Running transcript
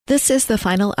This is the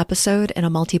final episode in a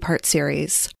multi-part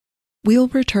series. We will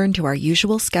return to our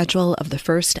usual schedule of the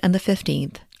 1st and the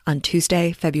 15th on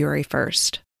Tuesday, February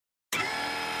 1st.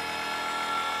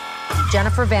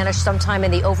 Jennifer vanished sometime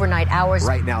in the overnight hours.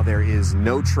 Right now, there is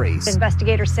no trace.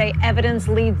 Investigators say evidence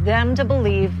leads them to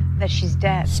believe that she's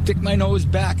dead. Stick my nose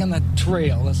back on the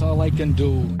trail. That's all I can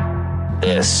do.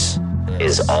 This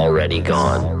is Already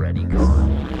Gone. Already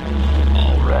Gone.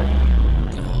 Already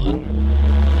Gone.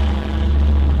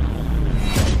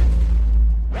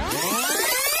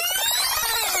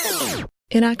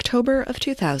 In October of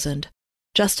 2000,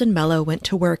 Justin Mello went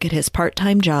to work at his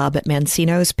part-time job at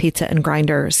Mancino's Pizza and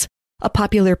Grinders, a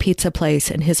popular pizza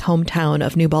place in his hometown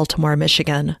of New Baltimore,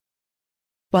 Michigan.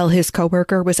 While his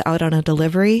coworker was out on a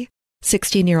delivery,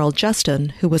 16-year-old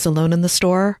Justin, who was alone in the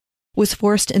store, was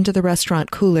forced into the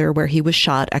restaurant cooler where he was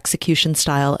shot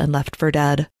execution-style and left for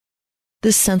dead.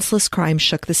 This senseless crime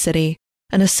shook the city,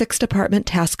 and a 6-department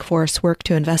task force worked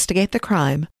to investigate the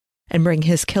crime and bring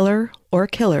his killer or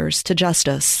killers to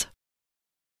justice.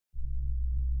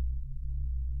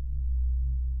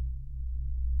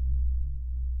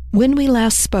 When we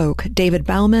last spoke, David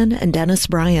Bauman and Dennis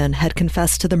Bryan had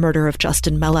confessed to the murder of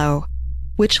Justin Mello,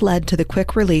 which led to the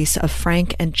quick release of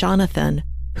Frank and Jonathan,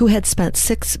 who had spent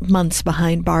 6 months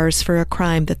behind bars for a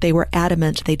crime that they were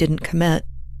adamant they didn't commit,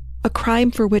 a crime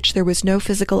for which there was no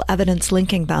physical evidence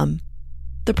linking them.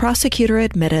 The prosecutor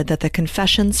admitted that the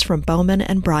confessions from Bowman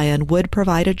and Bryan would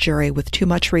provide a jury with too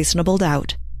much reasonable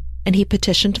doubt, and he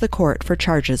petitioned the court for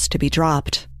charges to be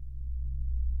dropped.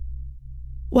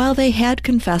 While they had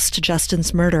confessed to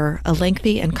Justin's murder, a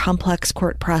lengthy and complex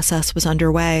court process was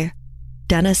underway.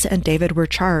 Dennis and David were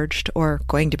charged, or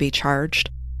going to be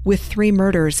charged, with 3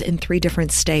 murders in 3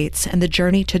 different states, and the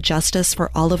journey to justice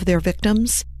for all of their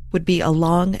victims would be a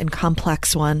long and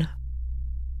complex one.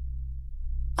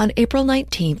 On April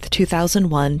 19,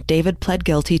 2001, David pled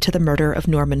guilty to the murder of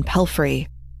Norman Pelfrey,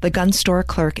 the gun store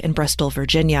clerk in Bristol,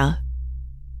 Virginia.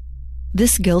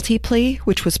 This guilty plea,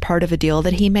 which was part of a deal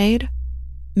that he made,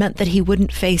 meant that he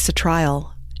wouldn't face a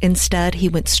trial. Instead, he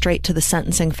went straight to the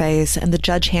sentencing phase, and the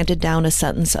judge handed down a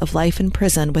sentence of life in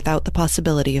prison without the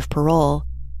possibility of parole.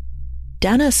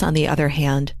 Dennis, on the other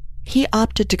hand, he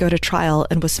opted to go to trial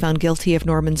and was found guilty of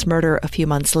Norman's murder a few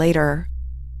months later.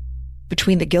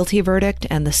 Between the guilty verdict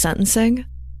and the sentencing,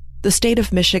 the state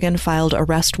of Michigan filed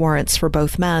arrest warrants for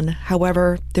both men.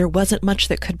 However, there wasn't much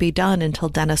that could be done until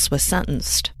Dennis was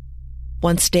sentenced.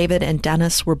 Once David and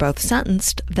Dennis were both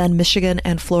sentenced, then Michigan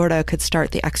and Florida could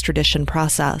start the extradition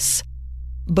process.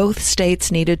 Both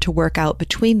states needed to work out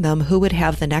between them who would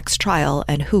have the next trial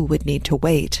and who would need to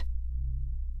wait.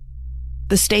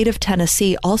 The state of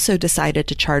Tennessee also decided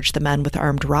to charge the men with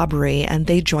armed robbery, and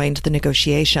they joined the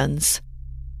negotiations.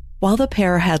 While the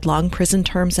pair had long prison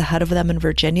terms ahead of them in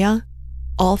Virginia,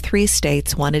 all 3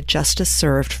 states wanted justice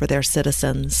served for their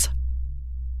citizens.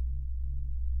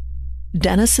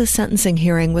 Dennis's sentencing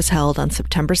hearing was held on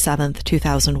September 7,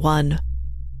 2001.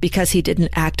 Because he didn't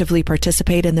actively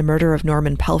participate in the murder of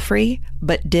Norman Pelfrey,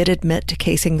 but did admit to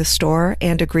casing the store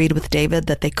and agreed with David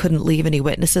that they couldn't leave any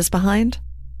witnesses behind,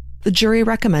 the jury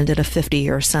recommended a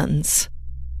 50-year sentence.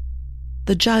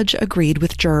 The judge agreed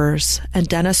with jurors, and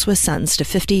Dennis was sentenced to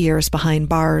 50 years behind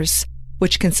bars,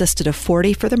 which consisted of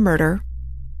 40 for the murder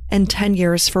and 10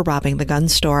 years for robbing the gun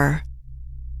store.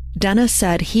 Dennis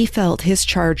said he felt his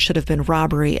charge should have been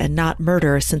robbery and not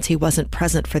murder since he wasn't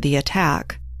present for the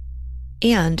attack,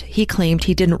 and he claimed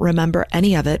he didn't remember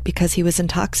any of it because he was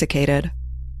intoxicated.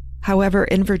 However,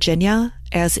 in Virginia,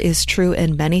 as is true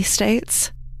in many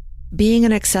states, being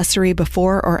an accessory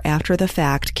before or after the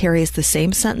fact carries the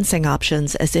same sentencing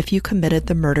options as if you committed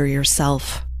the murder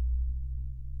yourself.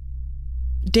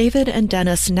 David and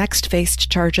Dennis next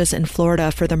faced charges in Florida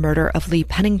for the murder of Lee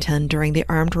Pennington during the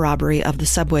armed robbery of the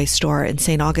Subway store in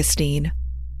St. Augustine.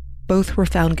 Both were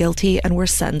found guilty and were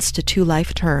sentenced to 2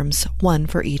 life terms, 1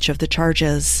 for each of the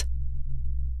charges.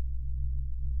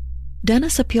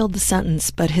 Dennis appealed the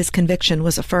sentence, but his conviction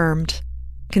was affirmed.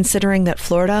 Considering that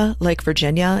Florida, like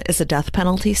Virginia, is a death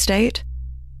penalty state,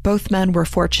 both men were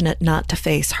fortunate not to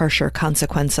face harsher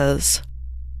consequences.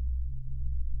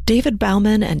 David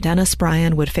Bauman and Dennis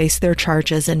Bryan would face their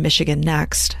charges in Michigan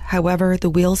next. However, the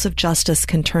wheels of justice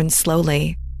can turn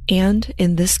slowly, and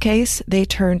in this case, they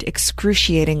turned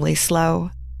excruciatingly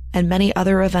slow, and many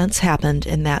other events happened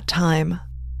in that time.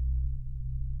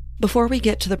 Before we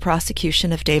get to the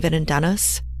prosecution of David and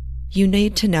Dennis, you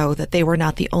need to know that they were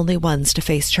not the only ones to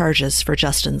face charges for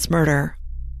Justin's murder.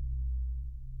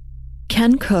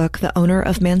 Ken Cook, the owner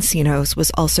of Mancino's,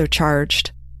 was also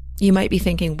charged. You might be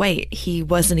thinking, wait, he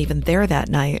wasn't even there that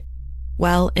night.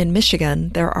 Well, in Michigan,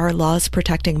 there are laws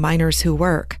protecting minors who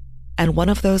work, and one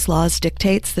of those laws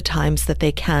dictates the times that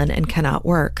they can and cannot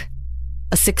work.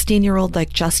 A 16-year-old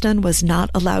like Justin was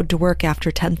not allowed to work after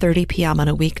 10:30 p.m. on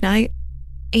a weeknight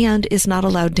and is not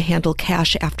allowed to handle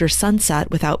cash after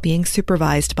sunset without being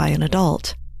supervised by an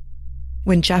adult.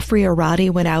 When Jeffrey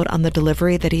Arati went out on the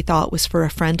delivery that he thought was for a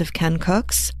friend of Ken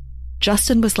Cook's,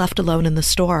 Justin was left alone in the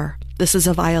store. This is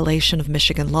a violation of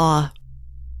Michigan law.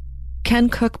 Ken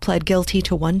Cook pled guilty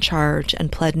to one charge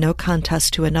and pled no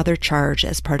contest to another charge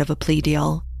as part of a plea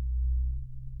deal.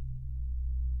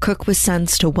 Cook was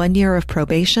sentenced to 1 year of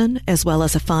probation, as well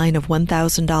as a fine of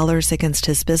 $1,000 against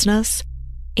his business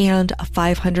and a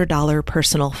 $500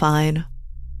 personal fine.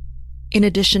 In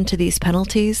addition to these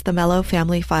penalties, the Mello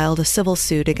family filed a civil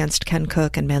suit against Ken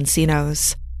Cook and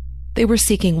Mancinos. They were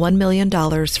seeking $1 million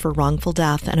for wrongful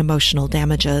death and emotional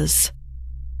damages.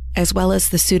 As well as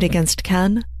the suit against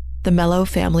Ken, the Mello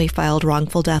family filed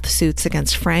wrongful death suits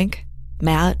against Frank,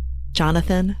 Matt,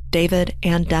 Jonathan, David,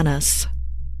 and Dennis.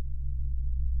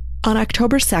 On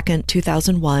October 2,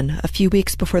 2001, a few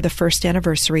weeks before the first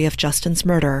anniversary of Justin's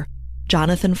murder,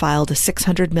 Jonathan filed a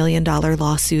 $600 million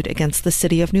lawsuit against the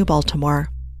city of New Baltimore.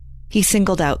 He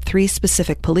singled out 3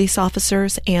 specific police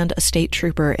officers and a state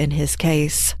trooper in his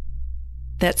case.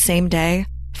 That same day,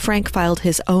 Frank filed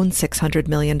his own $600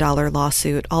 million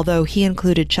lawsuit, although he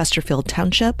included Chesterfield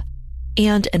Township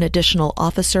and an additional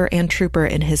officer and trooper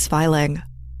in his filing.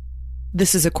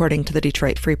 This is according to the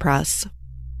Detroit Free Press.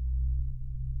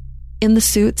 In the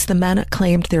suits, the men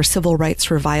claimed their civil rights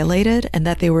were violated and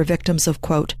that they were victims of,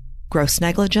 quote, gross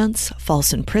negligence,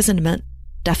 false imprisonment,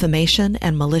 defamation,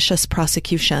 and malicious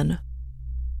prosecution.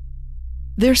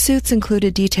 Their suits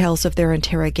included details of their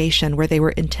interrogation where they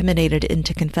were intimidated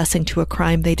into confessing to a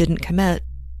crime they didn't commit,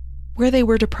 where they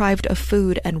were deprived of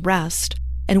food and rest,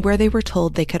 and where they were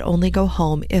told they could only go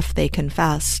home if they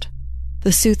confessed.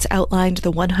 The suits outlined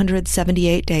the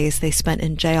 178 days they spent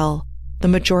in jail, the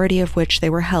majority of which they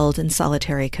were held in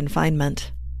solitary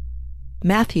confinement.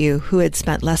 Matthew, who had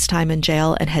spent less time in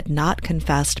jail and had not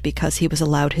confessed because he was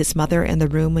allowed his mother in the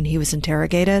room when he was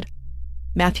interrogated,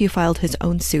 Matthew filed his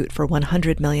own suit for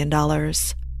 $100 million.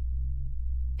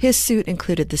 His suit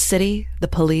included the city, the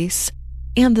police,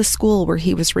 and the school where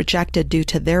he was rejected due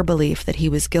to their belief that he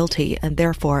was guilty and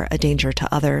therefore a danger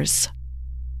to others.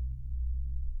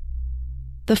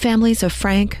 The families of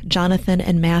Frank, Jonathan,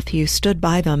 and Matthew stood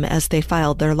by them as they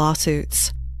filed their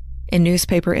lawsuits. In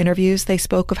newspaper interviews, they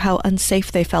spoke of how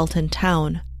unsafe they felt in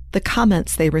town, the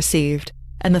comments they received,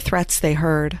 and the threats they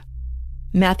heard.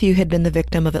 Matthew had been the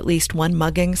victim of at least one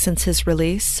mugging since his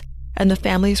release, and the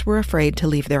families were afraid to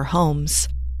leave their homes.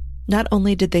 Not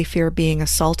only did they fear being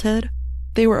assaulted,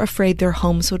 they were afraid their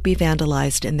homes would be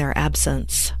vandalized in their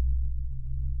absence.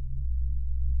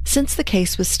 Since the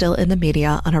case was still in the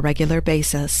media on a regular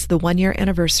basis, the 1-year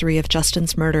anniversary of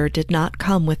Justin's murder did not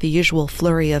come with the usual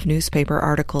flurry of newspaper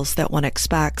articles that one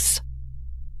expects.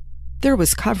 There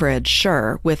was coverage,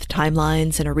 sure, with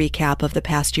timelines and a recap of the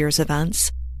past year's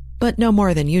events, but no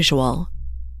more than usual.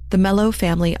 The Mello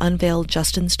family unveiled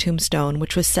Justin's tombstone,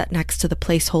 which was set next to the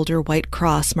placeholder white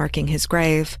cross marking his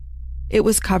grave. It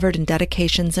was covered in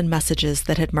dedications and messages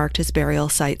that had marked his burial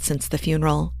site since the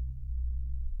funeral.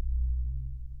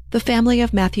 The family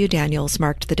of Matthew Daniels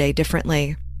marked the day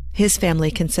differently. His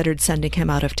family considered sending him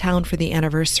out of town for the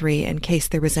anniversary in case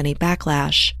there was any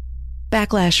backlash.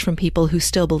 Backlash from people who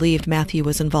still believed Matthew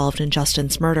was involved in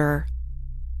Justin's murder.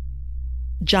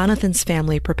 Jonathan's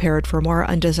family prepared for more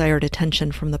undesired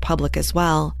attention from the public as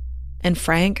well, and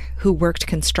Frank, who worked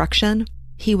construction,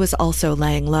 he was also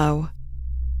laying low.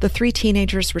 The 3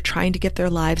 teenagers were trying to get their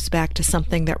lives back to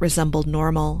something that resembled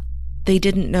normal. They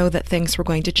didn't know that things were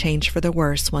going to change for the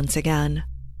worse once again.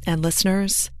 And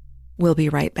listeners, we'll be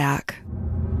right back. Go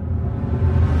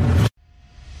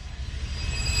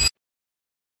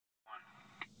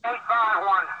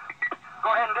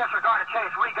ahead and disregard a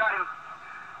chase. We got him.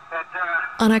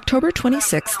 On October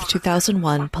 26,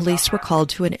 2001, police were called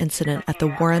to an incident at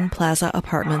the Warren Plaza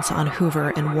Apartments on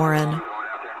Hoover in Warren.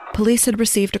 Police had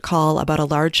received a call about a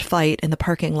large fight in the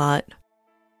parking lot.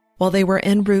 While they were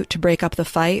en route to break up the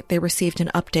fight, they received an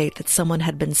update that someone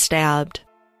had been stabbed.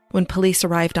 When police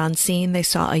arrived on scene, they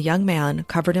saw a young man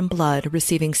covered in blood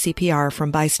receiving CPR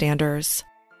from bystanders.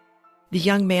 The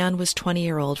young man was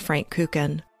 20-year-old Frank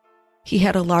Kukin. He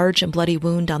had a large and bloody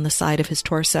wound on the side of his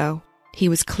torso. He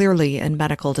was clearly in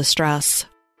medical distress.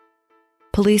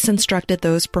 Police instructed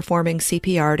those performing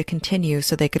CPR to continue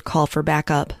so they could call for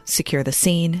backup, secure the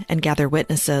scene, and gather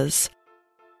witnesses.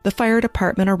 The fire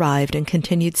department arrived and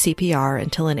continued CPR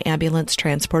until an ambulance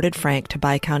transported Frank to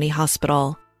Bi County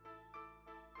Hospital.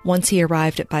 Once he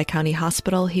arrived at Bi County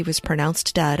Hospital, he was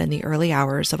pronounced dead in the early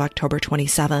hours of October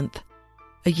 27th.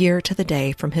 a year to the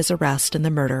day from his arrest in the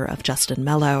murder of Justin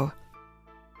Mello.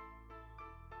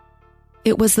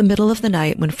 It was the middle of the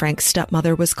night when Frank's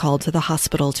stepmother was called to the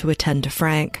hospital to attend to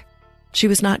Frank. She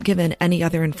was not given any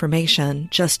other information,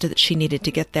 just that she needed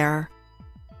to get there.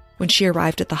 When she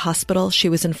arrived at the hospital, she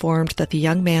was informed that the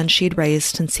young man she'd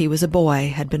raised since he was a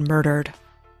boy had been murdered.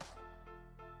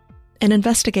 An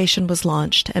investigation was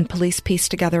launched, and police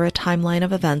pieced together a timeline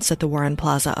of events at the Warren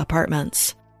Plaza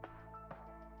apartments.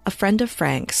 A friend of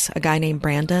Frank's, a guy named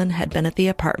Brandon, had been at the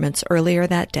apartments earlier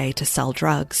that day to sell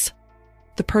drugs.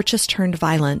 The purchase turned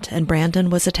violent, and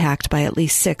Brandon was attacked by at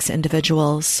least 6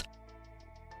 individuals.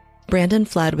 Brandon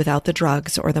fled without the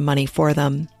drugs or the money for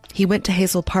them. He went to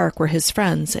Hazel Park where his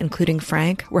friends, including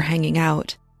Frank, were hanging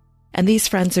out, and these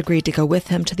friends agreed to go with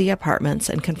him to the apartments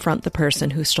and confront the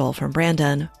person who stole from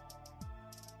Brandon.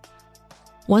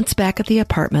 Once back at the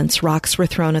apartments, rocks were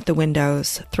thrown at the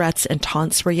windows, threats and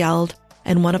taunts were yelled,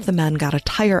 and one of the men got a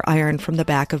tire iron from the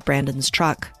back of Brandon's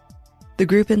truck. The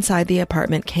group inside the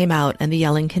apartment came out, and the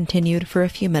yelling continued for a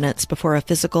few minutes before a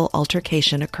physical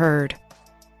altercation occurred.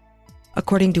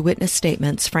 According to witness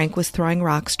statements, Frank was throwing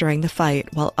rocks during the fight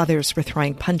while others were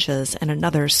throwing punches and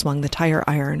another swung the tire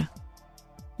iron.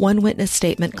 One witness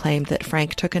statement claimed that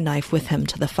Frank took a knife with him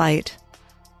to the fight.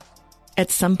 At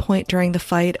some point during the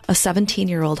fight, a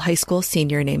 17-year-old high school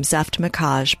senior named Zeph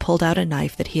Makaj pulled out a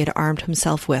knife that he had armed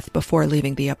himself with before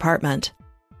leaving the apartment.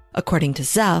 According to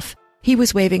Zeph, he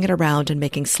was waving it around and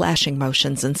making slashing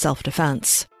motions in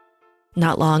self-defense.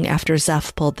 Not long after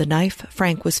Zeph pulled the knife,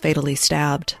 Frank was fatally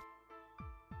stabbed.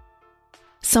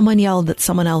 Someone yelled that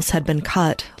someone else had been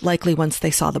cut, likely once they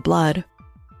saw the blood,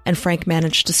 and Frank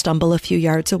managed to stumble a few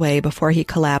yards away before he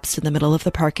collapsed in the middle of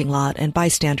the parking lot and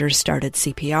bystanders started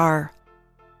CPR.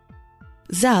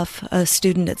 Zeph, a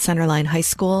student at Centerline High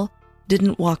School,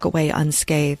 didn't walk away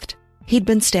unscathed. He'd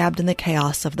been stabbed in the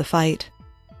chaos of the fight.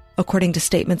 According to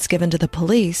statements given to the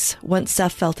police, once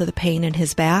Zeph felt the pain in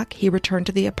his back, he returned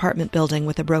to the apartment building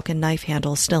with a broken knife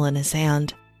handle still in his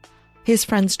hand. His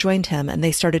friends joined him, and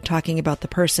they started talking about the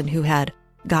person who had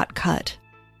got cut.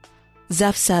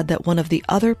 Zeph said that one of the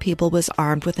other people was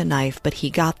armed with a knife, but he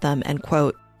got them and,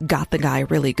 quote, got the guy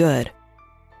really good.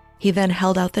 He then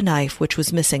held out the knife, which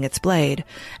was missing its blade,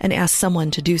 and asked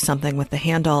someone to do something with the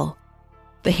handle.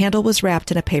 The handle was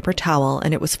wrapped in a paper towel,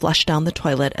 and it was flushed down the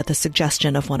toilet at the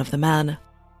suggestion of one of the men.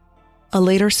 A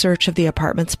later search of the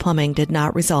apartment's plumbing did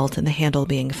not result in the handle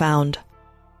being found.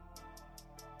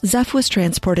 Zeph was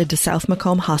transported to South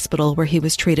Macomb Hospital, where he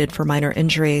was treated for minor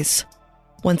injuries.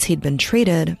 Once he'd been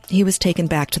treated, he was taken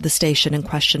back to the station and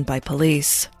questioned by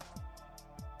police.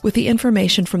 With the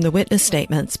information from the witness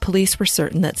statements, police were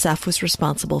certain that Zeph was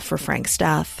responsible for Frank's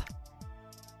death.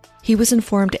 He was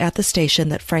informed at the station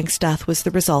that Frank's death was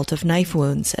the result of knife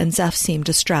wounds, and Zeph seemed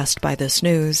distressed by this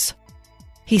news.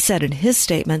 He said in his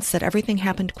statements that everything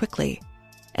happened quickly,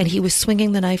 and he was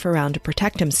swinging the knife around to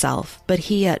protect himself, but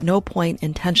he at no point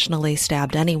intentionally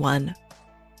stabbed anyone.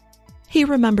 He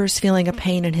remembers feeling a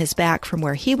pain in his back from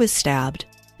where he was stabbed,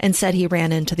 and said he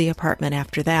ran into the apartment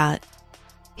after that.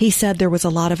 He said there was a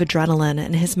lot of adrenaline,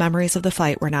 and his memories of the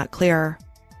fight were not clear.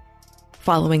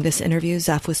 Following this interview,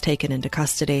 Zeph was taken into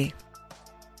custody.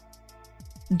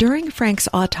 During Frank's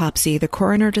autopsy, the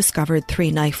coroner discovered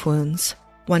 3 knife wounds,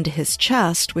 one to his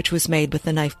chest, which was made with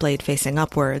the knife blade facing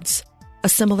upwards, a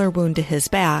similar wound to his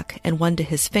back, and one to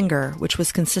his finger, which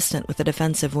was consistent with a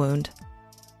defensive wound.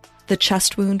 The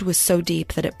chest wound was so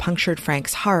deep that it punctured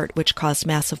Frank's heart, which caused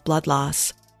massive blood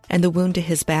loss, and the wound to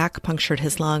his back punctured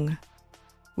his lung.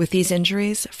 With these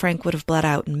injuries, Frank would have bled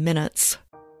out in minutes.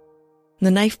 The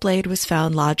knife blade was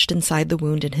found lodged inside the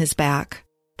wound in his back.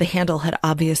 The handle had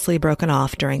obviously broken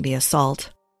off during the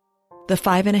assault. The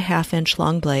 5.5-inch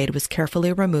long blade was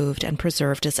carefully removed and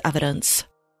preserved as evidence.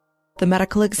 The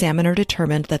medical examiner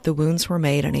determined that the wounds were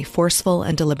made in a forceful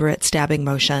and deliberate stabbing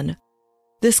motion.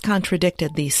 This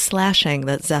contradicted the slashing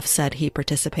that Zeph said he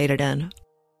participated in.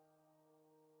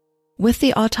 With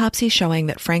the autopsy showing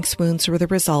that Frank's wounds were the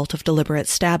result of deliberate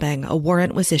stabbing, a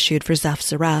warrant was issued for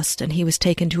Zeph's arrest, and he was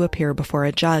taken to appear before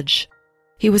a judge.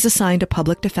 He was assigned a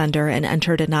public defender and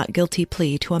entered a not guilty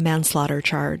plea to a manslaughter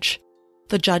charge.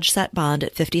 The judge set bond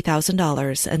at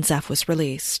 $50,000, and Zeph was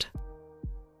released.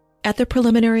 At the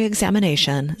preliminary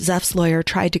examination, Zeph's lawyer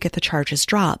tried to get the charges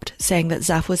dropped, saying that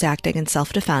Zeph was acting in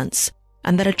self-defense,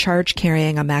 and that a charge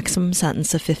carrying a maximum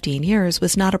sentence of 15 years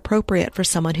was not appropriate for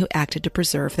someone who acted to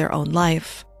preserve their own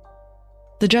life.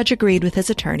 The judge agreed with his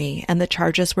attorney, and the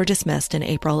charges were dismissed in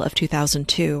April of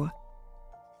 2002.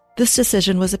 This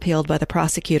decision was appealed by the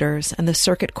prosecutors, and the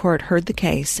circuit court heard the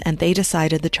case, and they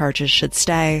decided the charges should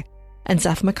stay, and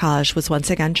Zeph Makaj was once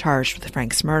again charged with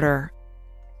Frank's murder.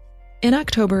 In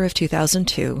October of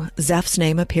 2002, Zeph's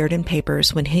name appeared in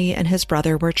papers when he and his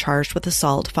brother were charged with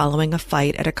assault following a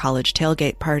fight at a college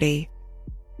tailgate party.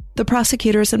 The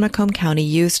prosecutors in Macomb County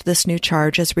used this new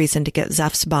charge as reason to get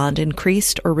Zeph's bond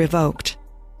increased or revoked,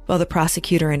 while the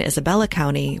prosecutor in Isabella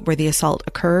County, where the assault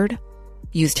occurred,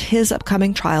 used his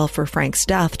upcoming trial for Frank's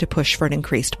death to push for an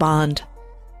increased bond.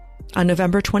 On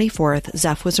November 24th,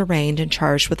 Zeph was arraigned and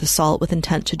charged with assault with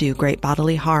intent to do great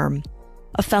bodily harm,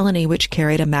 a felony which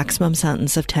carried a maximum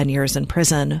sentence of 10 years in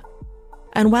prison.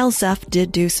 And while Zeph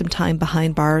did do some time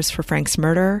behind bars for Frank's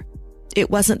murder, it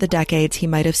wasn't the decades he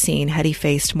might have seen had he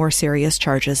faced more serious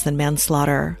charges than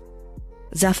manslaughter.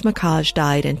 Zeph Makaj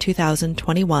died in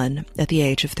 2021 at the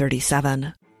age of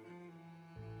 37.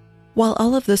 While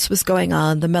all of this was going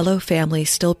on, the Mello family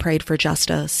still prayed for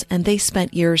justice, and they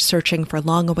spent years searching for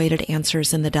long-awaited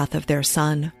answers in the death of their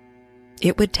son.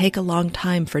 It would take a long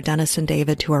time for Dennis and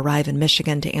David to arrive in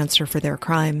Michigan to answer for their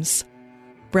crimes.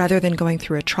 Rather than going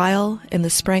through a trial, in the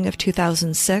spring of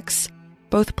 2006,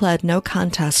 both pled no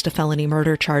contest to felony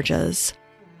murder charges.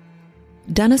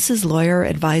 Dennis's lawyer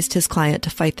advised his client to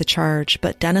fight the charge,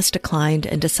 but Dennis declined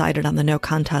and decided on the no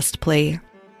contest plea.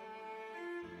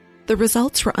 The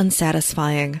results were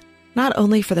unsatisfying, not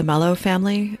only for the Mello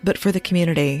family, but for the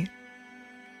community.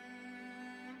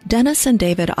 Dennis and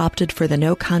David opted for the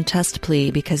no contest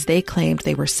plea because they claimed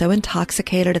they were so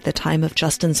intoxicated at the time of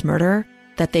Justin's murder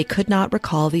that they could not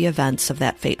recall the events of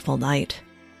that fateful night.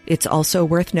 It's also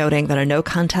worth noting that a no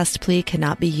contest plea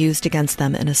cannot be used against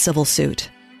them in a civil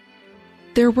suit.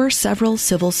 There were several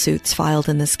civil suits filed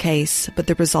in this case, but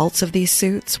the results of these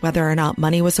suits, whether or not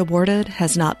money was awarded,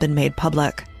 has not been made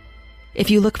public. If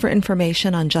you look for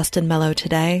information on Justin Mello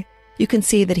today, you can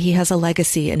see that he has a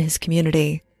legacy in his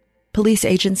community. Police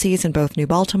agencies in both New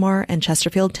Baltimore and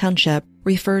Chesterfield Township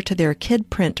refer to their Kid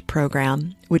Print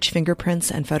program, which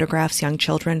fingerprints and photographs young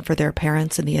children for their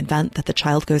parents in the event that the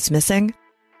child goes missing,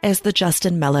 as the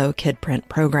Justin Mello Kid Print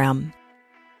program.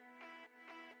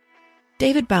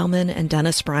 David Bauman and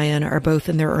Dennis Bryan are both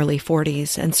in their early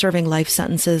 40s and serving life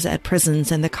sentences at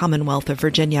prisons in the Commonwealth of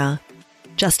Virginia.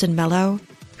 Justin Mello,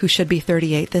 who should be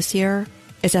 38 this year,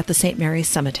 is at the St. Mary's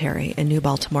Cemetery in New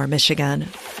Baltimore, Michigan.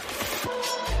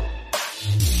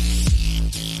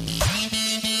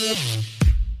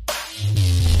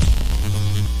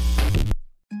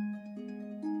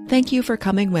 Thank you for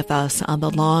coming with us on the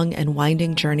long and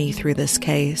winding journey through this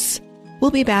case. We'll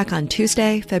be back on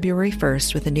Tuesday, February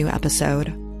 1st with a new episode.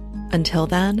 Until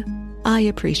then, I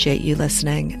appreciate you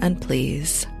listening, and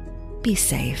please, be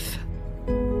safe.